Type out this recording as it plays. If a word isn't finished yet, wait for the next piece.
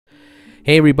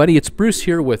Hey everybody, it's Bruce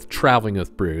here with Traveling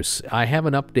with Bruce. I have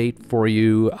an update for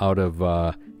you out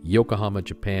of Yokohama,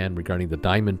 Japan regarding the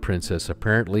Diamond Princess.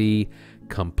 Apparently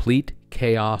complete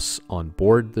chaos on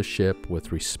board the ship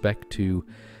with respect to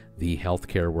the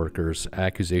healthcare workers.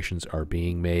 Accusations are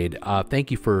being made.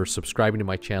 Thank you for subscribing to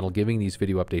my channel, giving these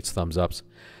video updates thumbs ups.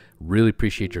 Really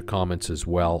appreciate your comments as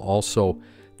well. Also,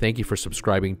 thank you for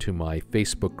subscribing to my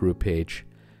Facebook group page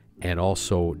and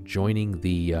also joining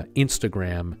the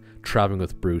Instagram Traveling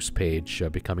with Bruce page,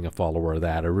 becoming a follower of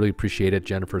that. I really appreciate it.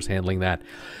 Jennifer's handling that.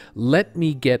 Let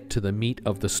me get to the meat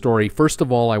of the story. First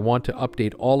of all, I want to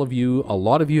update all of you. A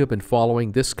lot of you have been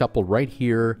following this couple right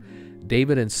here,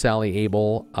 David and Sally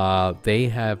Abel. They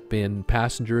have been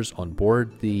passengers on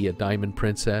board the Diamond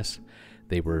Princess.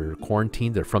 They were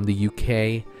quarantined. They're from the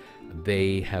UK.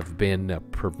 They have been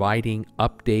providing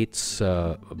updates,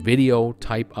 video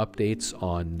type updates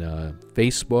on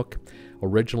Facebook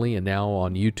originally, and now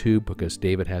on YouTube, because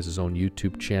David has his own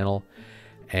YouTube channel.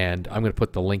 And I'm going to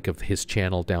put the link of his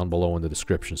channel down below in the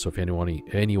description, so if anyone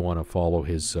want to follow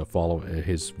his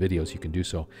videos, you can do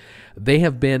so. They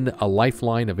have been a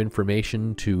lifeline of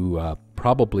information to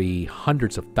probably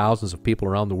hundreds of thousands of people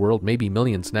around the world, maybe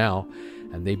millions now.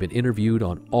 And they've been interviewed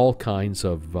on all kinds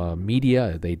of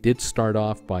media. They did start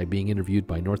off by being interviewed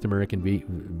by North American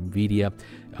media,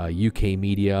 UK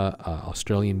media,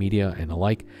 Australian media, and the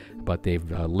like. But they've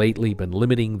lately been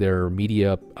limiting their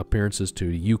media appearances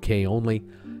to UK only.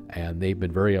 And they've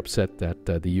been very upset that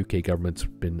the UK government's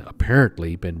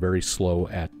apparently been very slow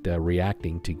at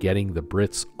reacting to getting the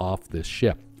Brits off this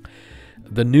ship.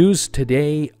 The news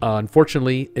today,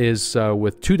 unfortunately, is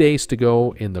with 2 days to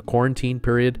go in the quarantine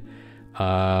period,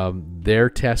 their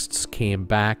tests came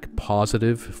back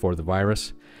positive for the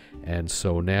virus, and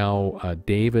so now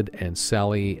David and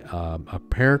Sally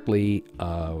apparently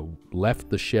left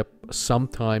the ship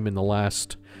sometime in the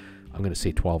last, I'm going to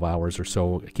say 12 hours or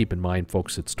so. Keep in mind,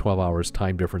 folks, it's 12 hours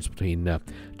time difference between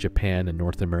Japan and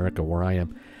North America, where I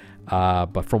am.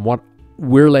 But from what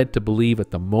we're led to believe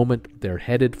at the moment, they're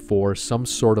headed for some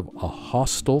sort of a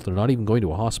hostel. They're not even going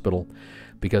to a hospital,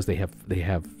 because they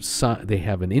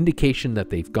have an indication that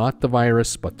they've got the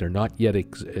virus, but they're not yet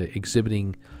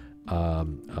exhibiting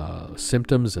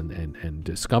symptoms and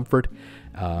discomfort.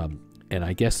 And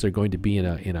I guess they're going to be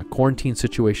in a quarantine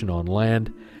situation on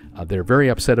land. They're very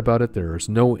upset about it. There's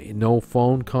no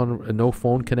phone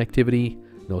connectivity,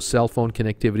 no cell phone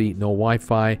connectivity, no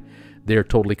Wi-Fi. They're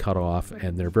totally cut off,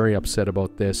 and they're very upset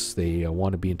about this. They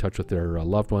want to be in touch with their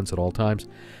loved ones at all times,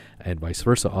 and vice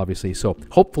versa, obviously. So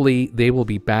hopefully they will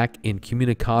be back in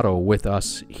communicado with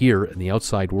us here in the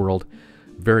outside world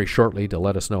very shortly to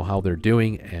let us know how they're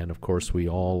doing. And of course, we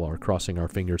all are crossing our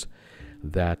fingers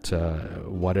that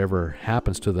whatever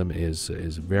happens to them is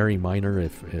very minor,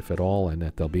 if at all, and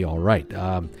that they'll be all right.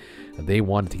 They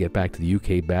wanted to get back to the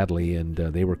UK badly, and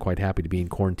they were quite happy to be in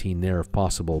quarantine there if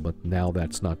possible, but now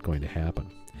that's not going to happen.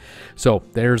 So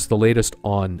there's the latest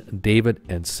on David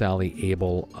and Sally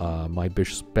Abel. My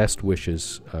best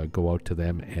wishes go out to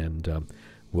them, and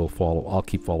I'll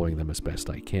keep following them as best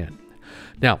I can.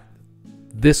 Now,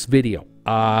 this video.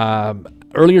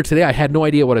 Earlier today, I had no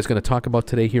idea what I was going to talk about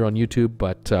today here on YouTube,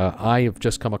 but I have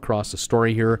just come across a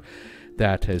story here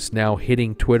that is now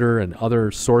hitting Twitter and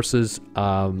other sources.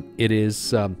 It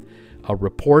is a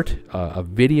report, a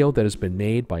video that has been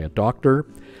made by a doctor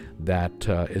that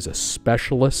is a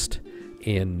specialist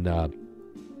in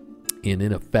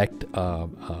effect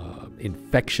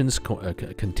infections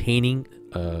containing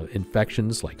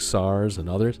infections like SARS and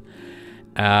others,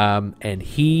 and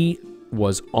he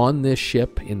was on this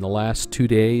ship in the last 2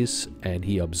 days, and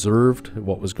he observed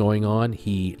what was going on.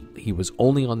 He was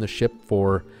only on the ship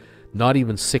for not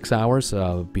even 6 hours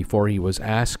before he was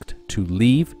asked to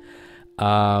leave.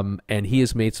 And he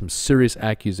has made some serious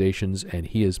accusations, and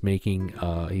he is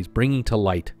he's bringing to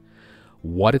light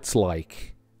what it's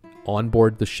like on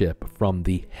board the ship from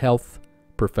the health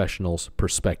professional's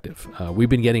perspective. We've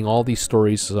been getting all these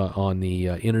stories on the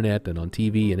internet and on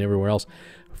TV and everywhere else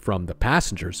from the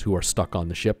passengers who are stuck on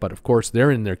the ship, but of course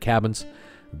they're in their cabins.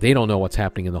 They don't know what's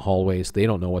happening in the hallways. They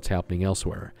don't know what's happening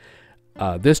elsewhere.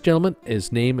 This gentleman,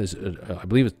 his name is, I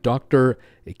believe it's Dr.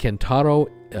 Kentaro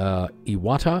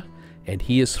Iwata, and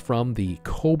he is from the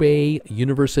Kobe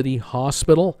University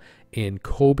Hospital in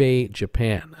Kobe,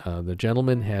 Japan. The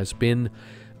gentleman has been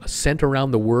sent around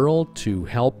the world to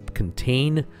help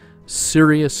contain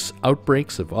serious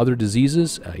outbreaks of other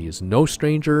diseases. He is no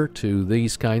stranger to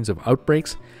these kinds of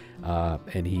outbreaks,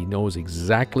 and he knows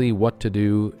exactly what to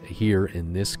do here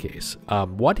in this case.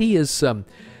 What he is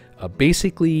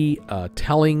basically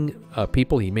telling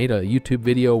people, he made a YouTube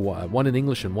video, one in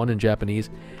English and one in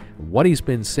Japanese, What he's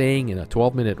been saying in a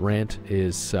 12-minute rant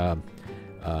is,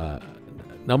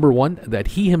 number one, that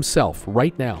he himself,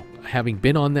 right now, having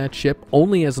been on that ship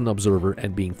only as an observer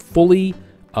and being fully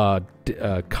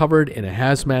covered in a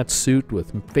hazmat suit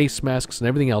with face masks and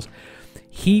everything else,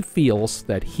 he feels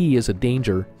that he is a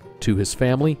danger to his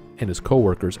family and his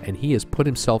coworkers, and he has put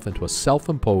himself into a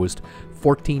self-imposed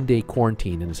 14-day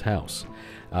quarantine in his house.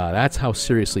 That's how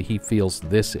seriously he feels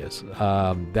this is.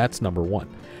 That's number one.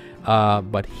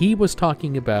 But he was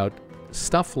talking about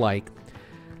stuff like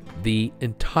the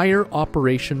entire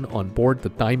operation on board the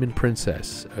Diamond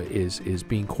Princess is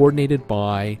being coordinated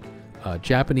by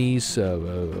Japanese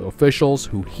officials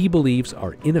who he believes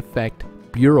are in effect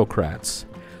bureaucrats.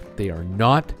 They are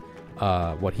not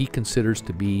what he considers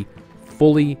to be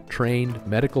fully trained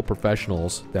medical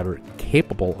professionals that are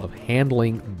capable of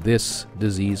handling this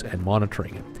disease and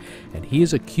monitoring it. And he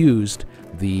has accused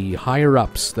the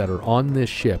higher-ups that are on this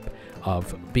ship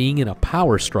of being in a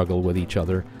power struggle with each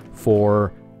other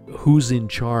for who's in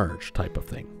charge type of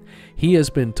thing. He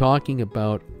has been talking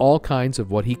about all kinds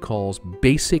of what he calls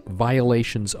basic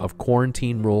violations of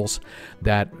quarantine rules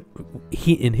that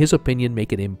he, in his opinion,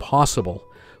 make it impossible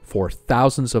for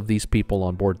thousands of these people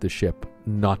on board the ship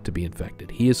not to be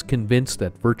infected. He is convinced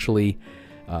that virtually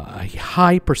a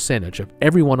high percentage of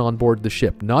everyone on board the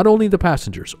ship, not only the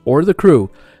passengers or the crew,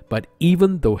 but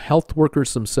even the health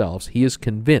workers themselves, he is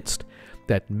convinced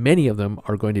that many of them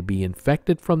are going to be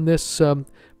infected from this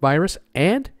virus.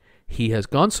 And he has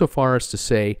gone so far as to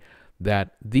say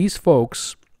that these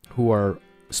folks who are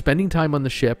spending time on the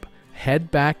ship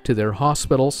head back to their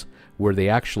hospitals where they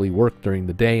actually work during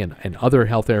the day and other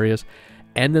health areas,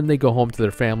 and then they go home to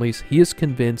their families. He is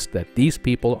convinced that these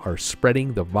people are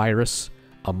spreading the virus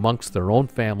amongst their own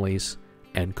families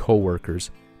and co-workers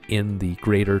in the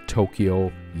greater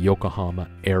Tokyo, Yokohama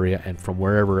area and from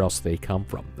wherever else they come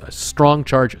from. Strong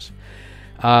charges.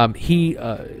 He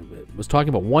was talking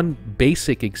about one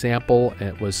basic example.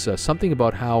 It was something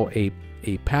about how a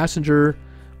passenger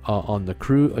on the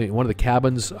crew, one of the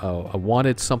cabins,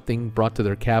 wanted something brought to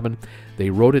their cabin.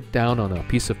 They wrote it down on a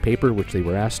piece of paper, which they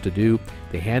were asked to do.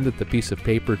 They handed the piece of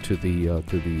paper to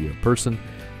the person,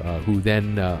 who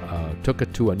then took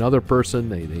it to another person.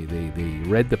 They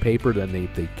read the paper, then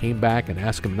they came back and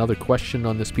asked him another question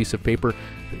on this piece of paper.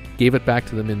 They gave it back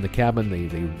to them in the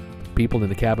cabin. People in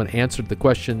the cabin answered the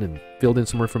question and filled in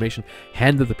some more information,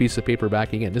 handed the piece of paper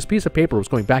back again. This piece of paper was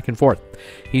going back and forth.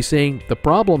 He's saying the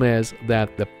problem is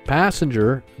that the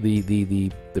passenger,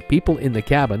 the people in the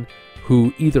cabin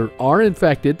who either are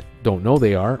infected, don't know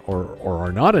they are, or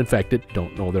are not infected,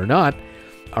 don't know they're not,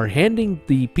 are handing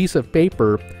the piece of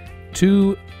paper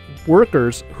to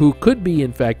workers who could be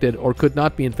infected or could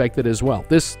not be infected as well.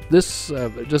 This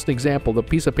just an example, the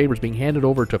piece of paper is being handed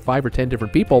over to 5 or 10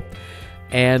 different people,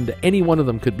 and any one of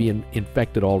them could be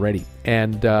infected already.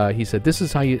 And he said this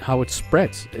is how it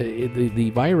spreads. The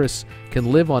virus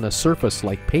can live on a surface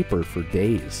like paper for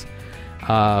days.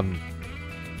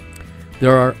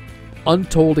 There are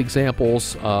untold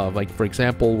examples, like for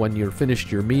example, when you're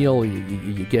finished your meal,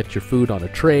 you get your food on a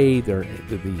tray. The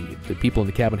people in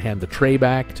the cabin hand the tray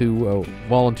back to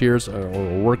volunteers or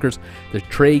workers. The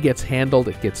tray gets handled.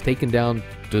 It gets taken down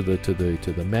to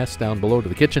the mess down below, to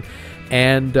the kitchen,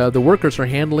 and the workers are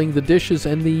handling the dishes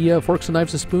and the forks and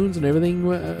knives and spoons and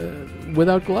everything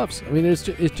without gloves. I mean,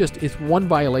 it's one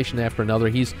violation after another.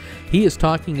 He is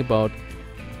talking about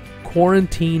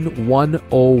Quarantine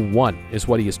 101 is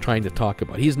what he is trying to talk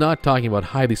about. He's not talking about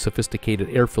highly sophisticated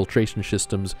air filtration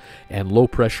systems and low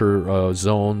pressure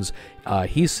zones.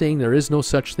 He's saying there is no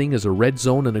such thing as a red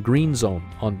zone and a green zone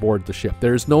on board the ship.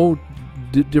 There's no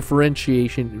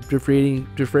differentiating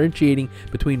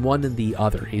between one and the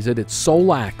other. He said it's so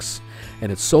lax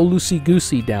and it's so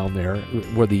loosey-goosey down there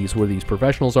where these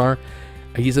professionals are.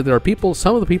 He said there are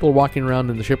some of the people walking around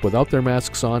in the ship without their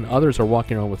masks on. Others are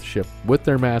walking around with the ship with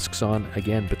their masks on,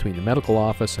 again, between the medical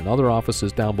office and other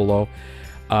offices down below.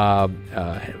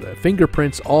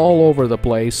 Fingerprints all over the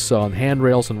place on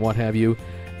handrails and what have you.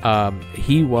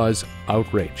 He was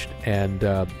outraged, and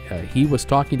he was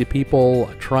talking to people,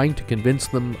 trying to convince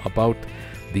them about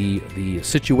the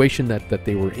situation that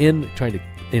they were in, trying to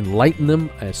enlighten them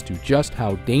as to just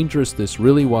how dangerous this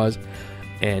really was.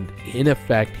 And in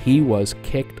effect, he was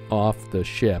kicked off the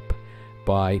ship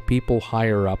by people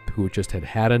higher up who just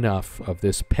had enough of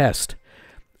this pest,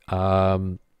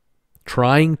 trying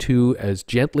to, as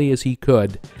gently as he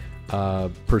could,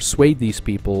 persuade these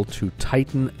people to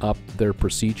tighten up their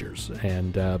procedures.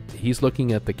 And he's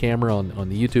looking at the camera on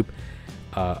the YouTube.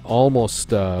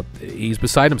 almost he's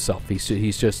beside himself.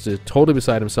 He's just totally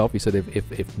beside himself. He said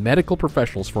if medical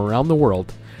professionals from around the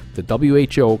world, the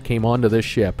WHO, came onto this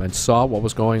ship and saw what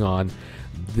was going on,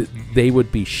 they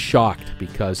would be shocked,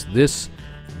 because this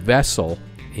vessel,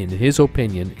 in his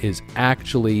opinion, is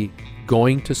actually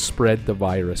going to spread the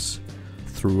virus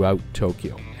throughout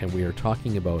Tokyo. And we are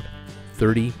talking about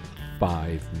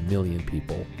 35 million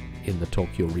people in the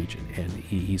Tokyo region. And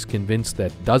he's convinced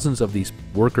that dozens of these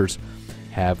workers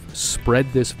have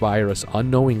spread this virus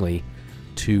unknowingly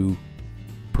to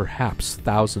perhaps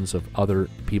thousands of other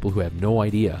people who have no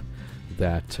idea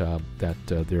that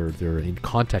they're in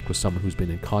contact with someone who's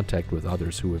been in contact with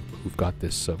others who've got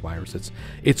this virus.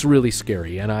 It's really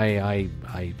scary, and I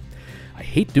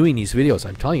hate doing these videos.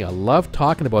 I'm telling you, I love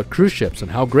talking about cruise ships and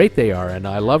how great they are, and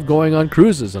I love going on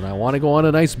cruises, and I want to go on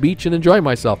a nice beach and enjoy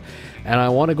myself, and I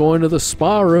want to go into the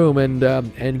spa room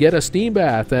and get a steam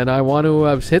bath, and I want to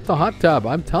hit the hot tub.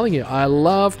 I'm telling you, I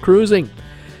love cruising,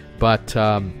 but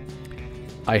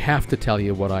I have to tell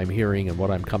you what I'm hearing and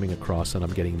what I'm coming across, and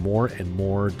I'm getting more and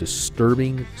more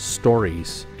disturbing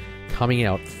stories coming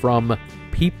out from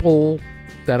people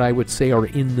that I would say are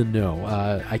in the know.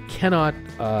 I cannot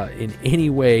in any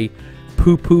way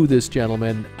poo-poo this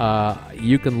gentleman.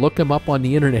 You can look him up on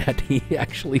the internet. He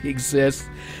actually exists.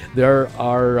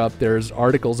 There's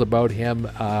articles about him.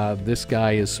 This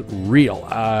guy is real.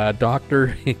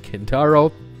 Dr.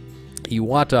 Kentaro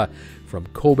Iwata from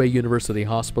Kobe University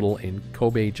Hospital in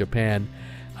Kobe, Japan.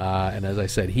 And as I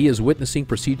said, he is witnessing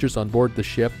procedures on board the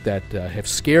ship that have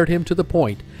scared him to the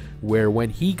point where when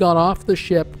he got off the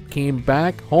ship, came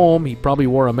back home, he probably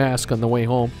wore a mask on the way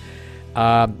home,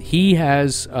 he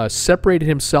has separated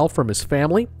himself from his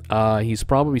family. He's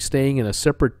probably staying in a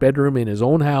separate bedroom in his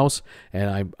own house,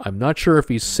 and I'm not sure if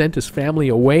he's sent his family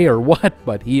away or what,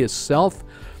 but he is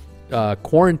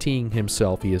quarantining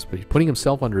himself. He is putting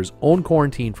himself under his own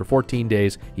quarantine for 14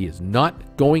 days. He is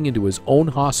not going into his own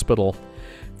hospital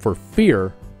for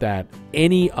fear that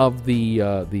any of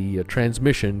the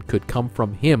transmission could come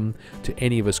from him to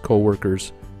any of his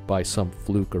coworkers by some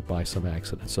fluke or by some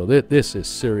accident. So this is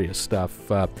serious stuff.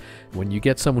 When you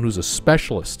get someone who's a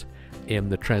specialist in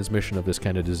the transmission of this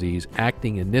kind of disease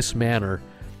acting in this manner,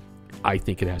 I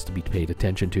think it has to be paid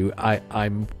attention to.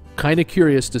 I'm kind of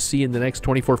curious to see in the next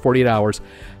 24, 48 hours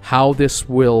how this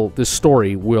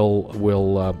story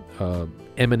will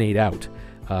emanate out.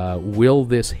 Will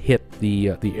this hit the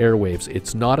airwaves?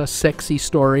 It's not a sexy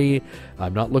story.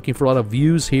 I'm not looking for a lot of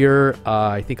views here.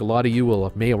 I think a lot of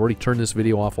you may have already turned this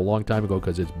video off a long time ago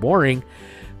because it's boring.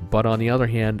 But on the other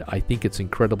hand, I think it's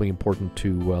incredibly important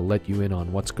to let you in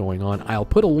on what's going on. I'll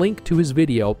put a link to his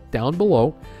video down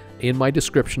below in my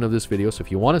description of this video. So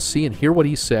if you want to see and hear what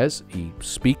he says, he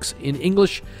speaks in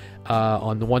English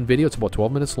on the one video. It's about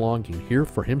 12 minutes long. You can hear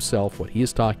for himself what he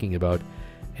is talking about.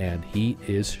 And he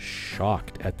is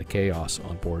shocked at the chaos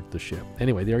on board the ship.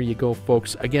 Anyway, there you go,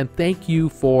 folks. Again, thank you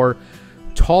for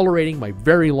tolerating my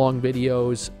very long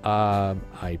videos.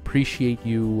 I appreciate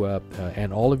you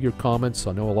and all of your comments.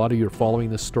 I know a lot of you are following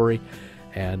this story,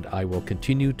 and I will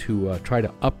continue to try to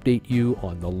update you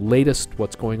on the latest,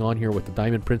 what's going on here with the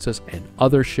Diamond Princess and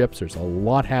other ships. There's a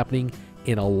lot happening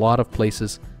in a lot of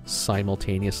places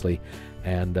simultaneously,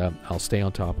 and I'll stay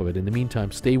on top of it. In the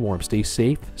meantime, stay warm, stay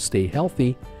safe, stay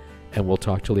healthy, and we'll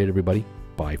talk to you later, everybody.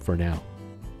 Bye for now.